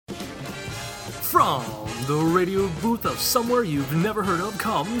From the radio booth of somewhere you've never heard of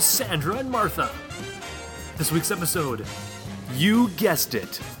comes Sandra and Martha. This week's episode, you guessed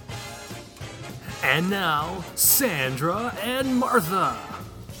it. And now, Sandra and Martha.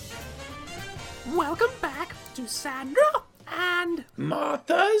 Welcome back to Sandra and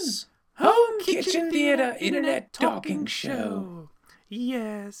Martha's Home Kitchen Theater Internet Talking Show.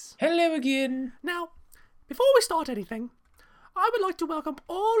 Yes. Hello again. Now, before we start anything, I would like to welcome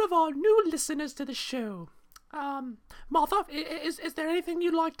all of our new listeners to the show. Martha, is there anything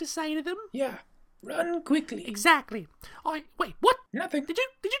you'd like to say to them? Yeah, run quickly. Exactly. Wait, what? Nothing. Did you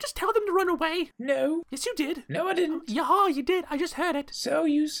just tell them to run away? No. Yes, you did. No, I didn't. Yeah, you did. I just heard it. So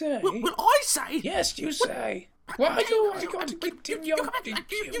you say. Well, I say. Yes, you say. Why are you going to continue?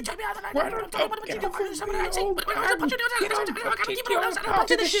 You tell me how to Why don't you get off of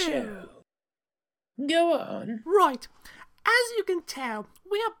the show? Go on. Right. As you can tell,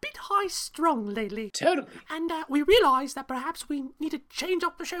 we are a bit high-strung lately. Totally. And we realised that perhaps we need to change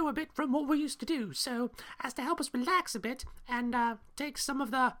up the show a bit from what we used to do. So, as to help us relax a bit and take some of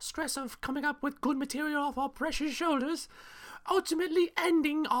the stress of coming up with good material off our precious shoulders, ultimately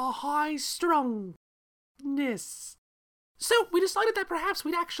ending our high-strungness. So, we decided that perhaps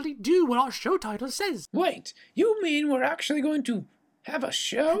we'd actually do what our show title says. Wait, you mean we're actually going to have a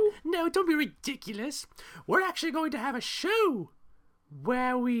show? No, don't be ridiculous. We're actually going to have a show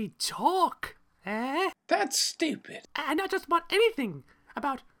where we talk, eh? That's stupid. And not just about anything.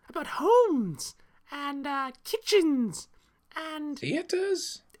 About homes and kitchens and...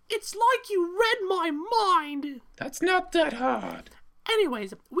 Theaters? It's like you read my mind. That's not that hard.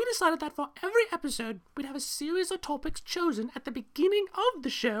 Anyways, we decided that for every episode, we'd have a series of topics chosen at the beginning of the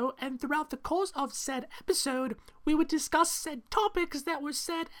show, and throughout the course of said episode, we would discuss said topics that were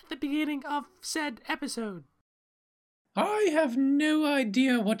said at the beginning of said episode. I have no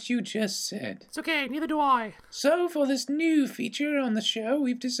idea what you just said. It's okay, neither do I. So, for this new feature on the show,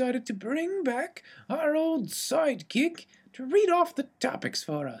 we've decided to bring back our old sidekick to read off the topics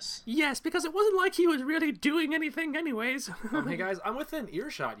for us. Yes, because it wasn't like he was really doing anything anyways. Hey guys, I'm within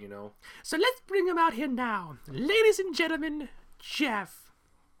earshot, you know. So let's bring him out here now. Ladies and gentlemen, Jeff.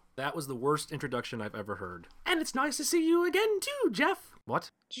 That was the worst introduction I've ever heard. And it's nice to see you again too, Jeff. What?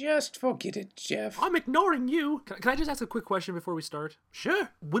 Just forget it, Jeff. I'm ignoring you. Can I just ask a quick question before we start?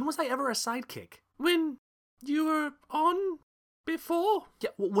 Sure. When was I ever a sidekick? When you were on before? Yeah,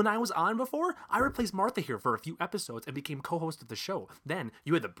 well, when I was on before, I replaced Martha here for a few episodes and became co-host of the show. Then,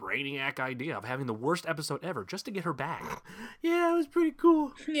 you had the brainiac idea of having the worst episode ever just to get her back. Yeah, it was pretty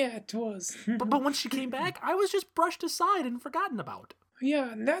cool. Yeah, it was. but once she came back, I was just brushed aside and forgotten about.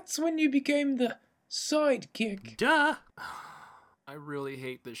 Yeah, and that's when you became the sidekick. Duh. I really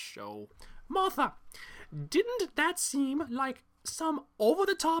hate this show. Martha, didn't that seem like some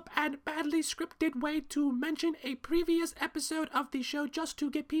over-the-top and badly scripted way to mention a previous episode of the show just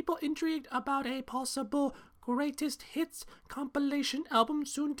to get people intrigued about a possible greatest hits compilation album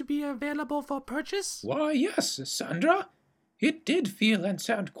soon to be available for purchase? Why, yes, Sandra. It did feel and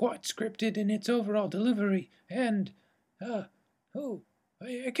sound quite scripted in its overall delivery. And, I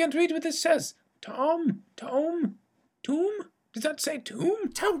can't read what this says. Tomb? Does that say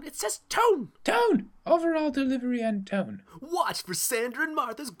tomb? Tone. It says tone. Tone. Overall delivery and tone. Watch for Sandra and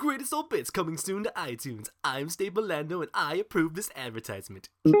Martha's greatest old bits coming soon to iTunes. I'm Stable Lando and I approve this advertisement.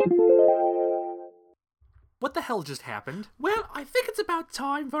 What the hell just happened? Well, I think it's about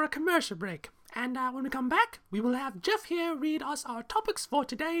time for a commercial break. And when we come back, we will have Jeff here read us our topics for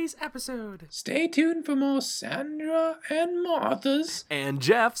today's episode. Stay tuned for more Sandra and Martha's. And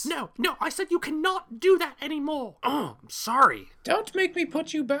Jeff's. No, I said you cannot do that anymore. Oh, I'm sorry. Don't make me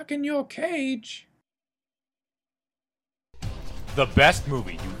put you back in your cage. The best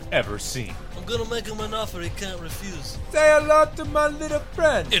movie you've ever seen. I'm gonna make him an offer he can't refuse. Say hello to my little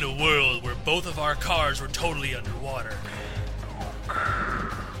friend. In a world where both of our cars were totally underwater.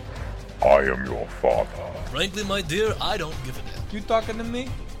 I am your father. Frankly, my dear, I don't give a damn. You talking to me?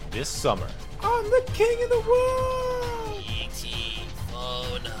 This summer, I'm the king of the world. E.T.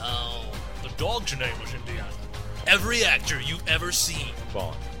 phone home. The dog's name was Indiana. Every actor you've ever seen.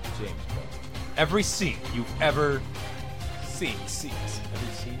 Bond, James Bond. Every scene you've ever seen. Every scene you've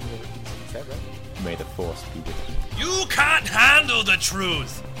ever seen. Is that right? May the force be with you. You can't handle the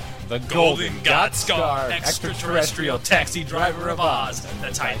truth. The Golden God Scar, extraterrestrial taxi driver of Oz, and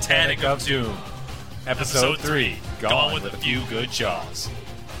the Titanic of Doom. Episode 3, Gone with a Few Good Jaws.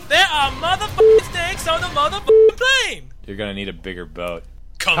 There are motherfucking snakes on the motherfucking plane. You're gonna need a bigger boat.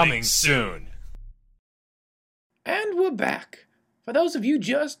 Coming soon. And we're back. For those of you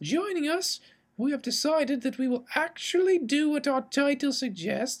just joining us, we have decided that we will actually do what our title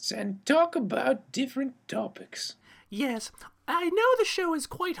suggests and talk about different topics. Yes, I know the show is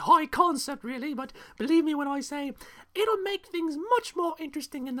quite high concept, really, but believe me when I say it'll make things much more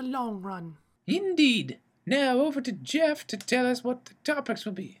interesting in the long run. Indeed. Now over to Jeff to tell us what the topics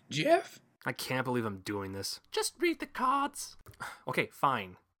will be. Jeff? I can't believe I'm doing this. Just read the cards. Okay,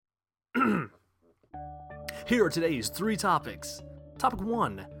 fine. Here are today's 3 topics. Topic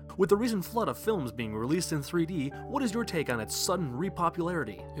 1. With the recent flood of films being released in 3D, what is your take on its sudden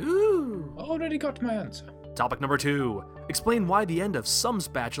repopularity? Ooh. Already got my answer. Topic number 2. Explain why the end of some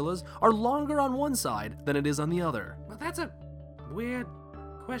spatulas are longer on one side than it is on the other. Well, that's a weird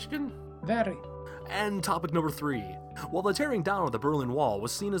question. Very. And topic number 3. While the tearing down of the Berlin Wall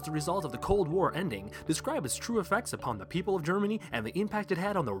was seen as the result of the Cold War ending, describe its true effects upon the people of Germany and the impact it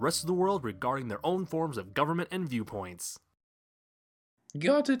had on the rest of the world regarding their own forms of government and viewpoints.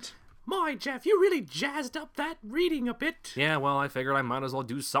 Got it. My, Jeff, you really jazzed up that reading a bit. Yeah, well, I figured I might as well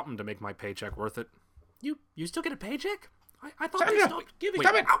do something to make my paycheck worth it. You still get a paycheck? I thought Sandra, they stopped giving. Wait,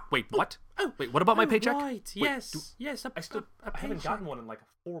 Stop it! wait, what? Oh. Wait, what about my paycheck? Right, Wait, yes, yes, a paycheck. one in like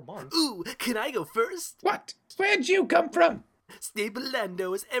 4 months. Ooh, can I go first? What? Where'd you come from?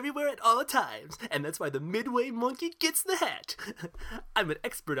 Staplelando is everywhere at all times, and that's why the Midway monkey gets the hat. I'm an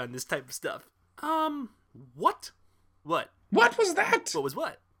expert on this type of stuff. What? What? What was that? What was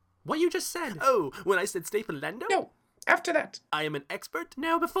what? What you just said. Oh, when I said Staplelando? No, after that. I am an expert?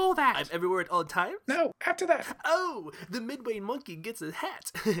 No, before that. I'm everywhere at all times? No, after that. Oh, the Midway monkey gets a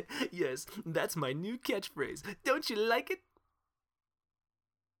hat. Yes, that's my new catchphrase. Don't you like it?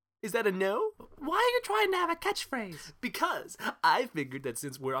 Is that a no? Why are you trying to have a catchphrase? Because I figured that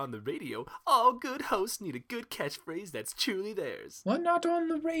since we're on the radio, all good hosts need a good catchphrase that's truly theirs. We're not on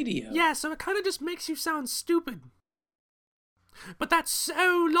the radio. Yeah, so it kind of just makes you sound stupid. But that's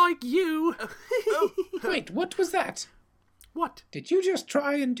so like you. Oh, Wait, what was that? What? Did you just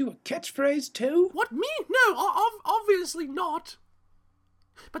try and do a catchphrase too? What, me? No, obviously not.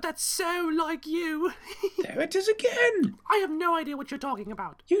 But that's so like you. There it is again. I have no idea what you're talking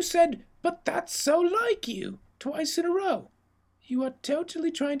about. You said, but that's so like you, twice in a row. You are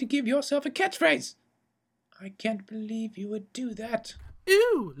totally trying to give yourself a catchphrase. I can't believe you would do that.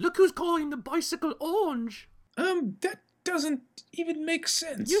 Ooh, look who's calling the bicycle orange. That doesn't even make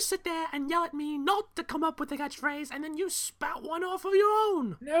sense. You sit there and yell at me not to come up with a catchphrase, and then you spout one off of your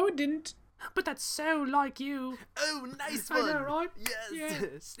own. No, it didn't. But that's so like you. oh, nice I one. know, right? Yes. Yeah.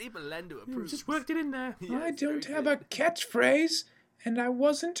 Staplelando You approves. just worked it in there. Yes, I don't very have good. a catchphrase, and I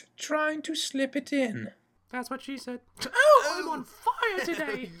wasn't trying to slip it in. That's what she said. Oh, I'm on fire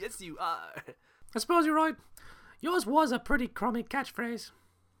today. Yes, you are. I suppose you're right. Yours was a pretty crummy catchphrase.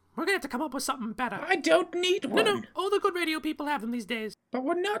 We're gonna have to come up with something better. I don't need one. No, all the good radio people have them these days. But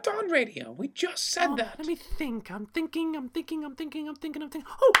we're not on radio. We just said that. Let me think. I'm thinking.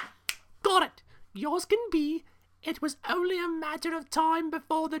 Oh, got it. Yours can be, it was only a matter of time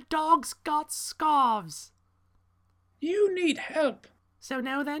before the dogs got scarves. You need help. So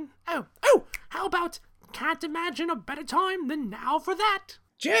now then? Oh, how about, can't imagine a better time than now for that.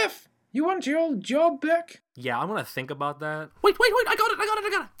 Jeff, you want your old job back? Yeah, I'm gonna think about that. Wait, I got it.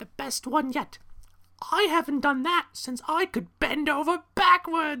 The best one yet. I haven't done that since I could bend over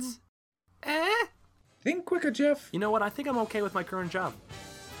backwards. Think quicker, Jeff. You know what? I think I'm okay with my current job.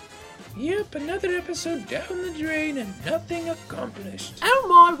 Yep, another episode down the drain and nothing accomplished. Oh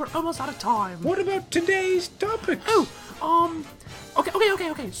my, we're almost out of time. What about today's topics?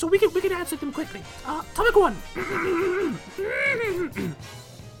 Okay. So we can answer them quickly. Topic 1.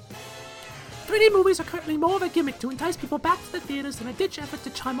 3D movies are currently more of a gimmick to entice people back to the theaters than a ditch effort to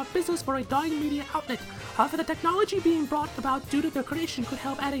chime up business for a dying media outlet. However, the technology being brought about due to their creation could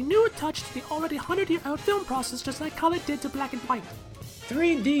help add a new touch to the already 100-year-old film process, just like color did to black and white.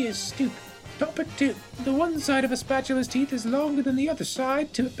 3D is stupid. Topic 2. The one side of a spatula's teeth is longer than the other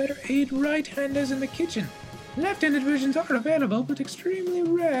side to better aid right-handers in the kitchen. Left-handed versions are available, but extremely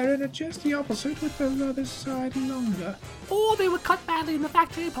rare and are just the opposite with the other side longer. Or they were cut badly in the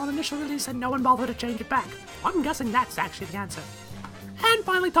factory upon initial release and no one bothered to change it back. I'm guessing that's actually the answer. And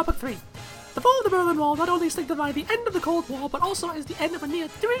finally, topic 3. The fall of the Berlin Wall not only signified the end of the Cold War, but also is the end of a near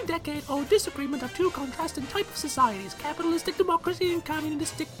 3-decade-old disagreement of two contrasting types of societies, capitalistic democracy and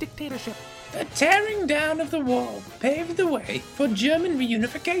communistic dictatorship. The tearing down of the wall paved the way for German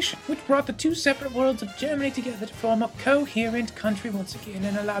reunification, which brought the two separate worlds of Germany together to form a coherent country once again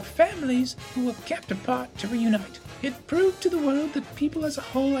and allowed families who were kept apart to reunite. It proved to the world that people as a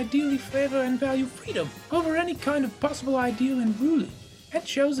whole ideally favor and value freedom over any kind of possible ideal and ruling. It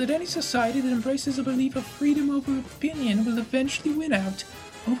shows that any society that embraces a belief of freedom over opinion will eventually win out,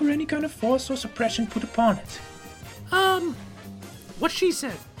 over any kind of force or suppression put upon it. What she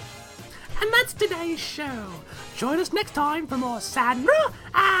said. And that's today's show. Join us next time for more Sandra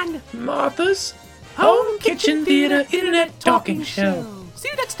and Martha's Home Kitchen Theater Internet Talking Show. See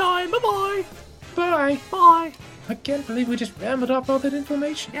you next time. Bye-bye. Bye. Bye. I can't believe we just rambled off all that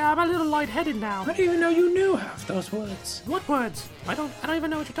information. Yeah, I'm a little lightheaded now. I didn't even know you knew half those words. What words? I don't even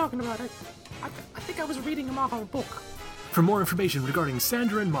know what you're talking about. I think I was reading them off of a book. For more information regarding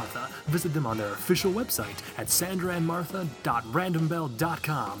Sandra and Martha, visit them on their official website at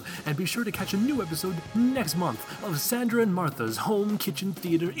sandraandmartha.randombell.com, and be sure to catch a new episode next month of Sandra and Martha's Home Kitchen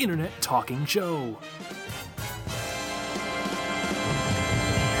Theater Internet Talking Show.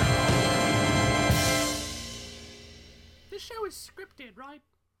 This show is scripted, right?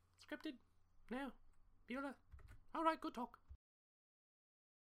 Scripted? No? Bueller? Alright, good talk.